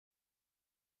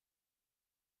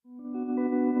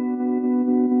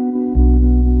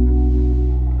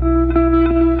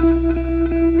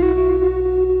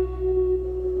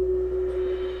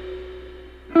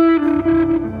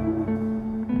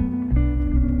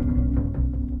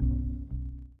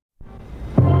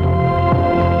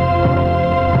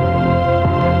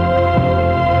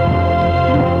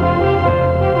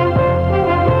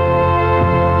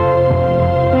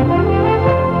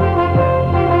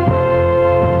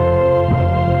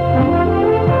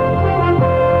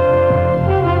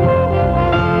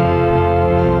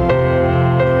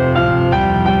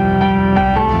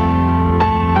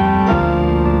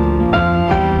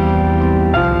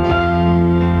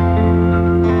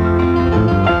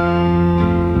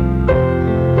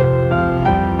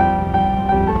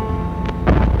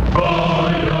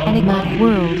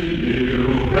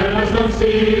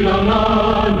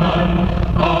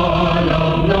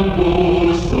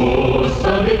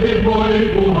daigdig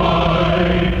mo'y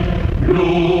buhay.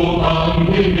 Lupang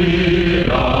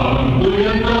hinirang,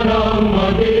 duyan ka ng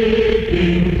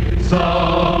magiging. Sa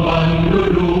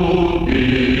manlulupig,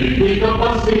 di ka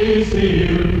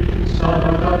pasisir. Sa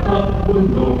dagat at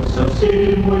bundok, sa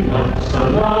simoy at sa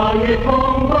langit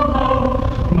mong babaw,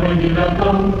 may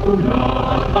nilagang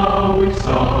tula at awit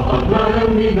sa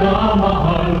paglalang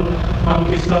minamahal. Ang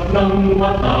kislap ng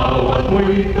mataw at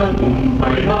mo'y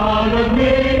tagumpay na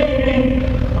nagniningning.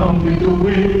 Ang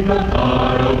bituin at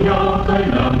araw niya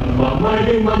kailan pa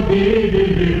may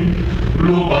magdidilim.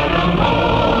 Lupa ng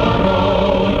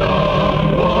araw ng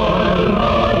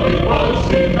walhal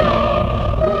ipagsinta.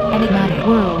 Enigmatic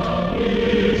World.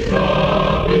 Sa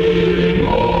piling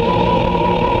mo,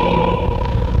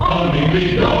 aming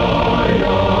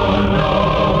ligaya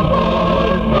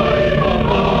naman may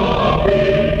mga api.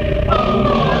 Ang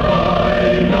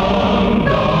matay ng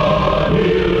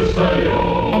dahil sa'yo.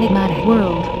 Enigmatic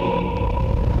World.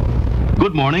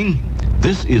 Good morning.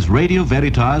 This is Radio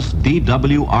Veritas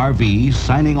DWRV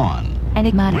signing on.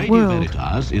 Enigmatic Radio World.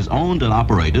 Veritas is owned and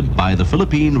operated by the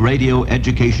Philippine Radio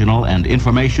Educational and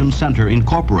Information Center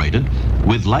Incorporated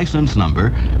with license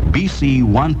number BC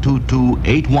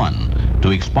 12281 to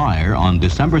expire on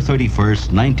December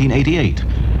 31st, 1988,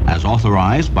 as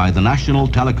authorized by the National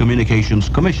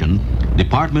Telecommunications Commission,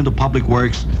 Department of Public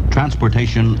Works,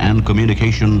 Transportation and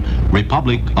Communication,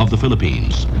 Republic of the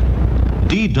Philippines.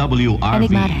 DWRV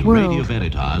Enigmatic World. Radio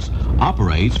Veritas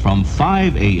operates from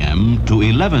 5 a.m. to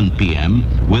 11 p.m.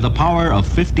 with a power of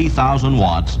 50,000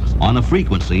 watts on a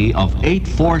frequency of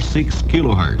 846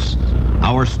 kilohertz.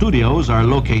 Our studios are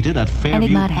located at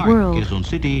Fairview Enigmatic Park, World. Quezon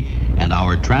City, and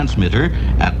our transmitter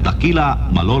at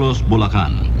Daquila, Malolos,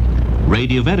 Bulacan.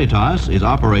 Radio Veritas is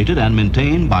operated and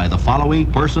maintained by the following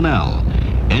personnel: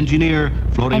 Engineer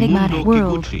Florimundo Enigmatic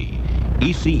World. Kikuchi,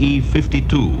 ECE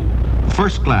 52.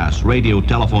 First class radio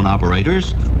telephone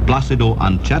operators Placido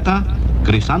Ancheta,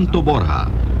 Crisanto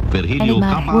Borja, Virgilio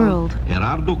Enigmatic Capal, World.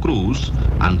 Gerardo Cruz,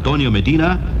 Antonio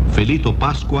Medina, Felito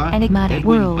Pascua, Enigmatic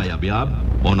Edwin World. Payabyab,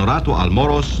 Honorato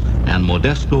Almoros, and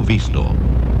Modesto Visto.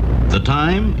 The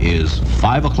time is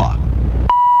 5 o'clock.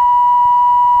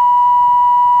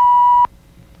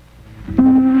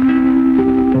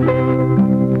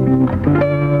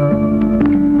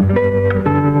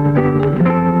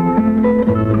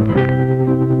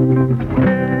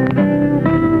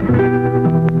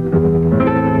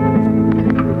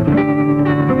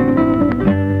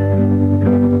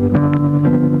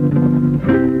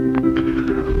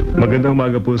 Magandang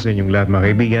umaga po sa inyong lahat mga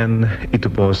kaibigan.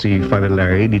 Ito po si Father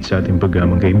Larry dito sa ating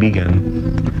programang Kaibigan.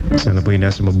 Sana po ay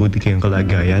nasa mabuti kayong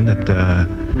kalagayan at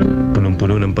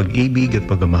punong-puno ng pag-ibig at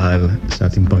pagmamahal sa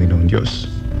ating Panginoong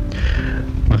Diyos.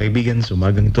 Mga kaibigan, sa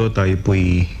umagang ito tayo po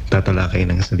ay tatalakay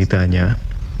ng salita niya.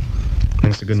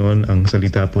 Nang sa ganoon, ang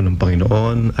salita po ng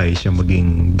Panginoon ay siyang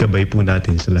maging gabay po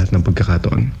natin sa lahat ng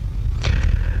pagkakataon.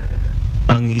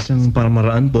 Ang isang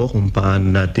pamamaraan po kung paano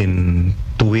natin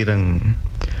tuwirang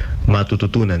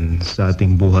matututunan sa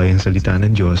ating buhay ang salita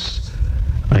ng Diyos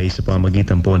ay sa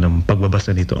pamamagitan po ng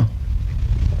pagbabasa nito.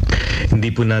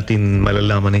 Hindi po natin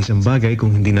malalaman ang isang bagay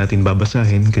kung hindi natin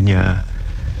babasahin, kanya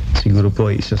siguro po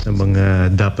ay isa sa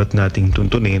mga dapat nating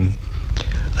tuntunin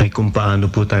ay kung paano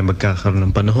po tayo magkakaroon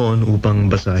ng panahon upang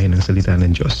basahin ang salita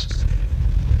ng Diyos.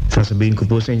 Sasabihin ko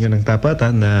po sa inyo ng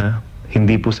tapatan na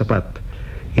hindi po sapat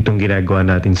itong ginagawa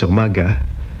natin sa umaga.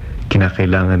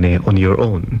 Kinakailangan on your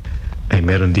own ay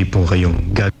meron din po kayong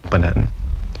gagampanan.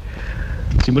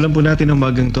 Simulan po natin ang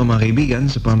umagang ito mga kaibigan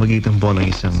sa pamamagitan po ng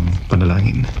isang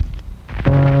panalangin.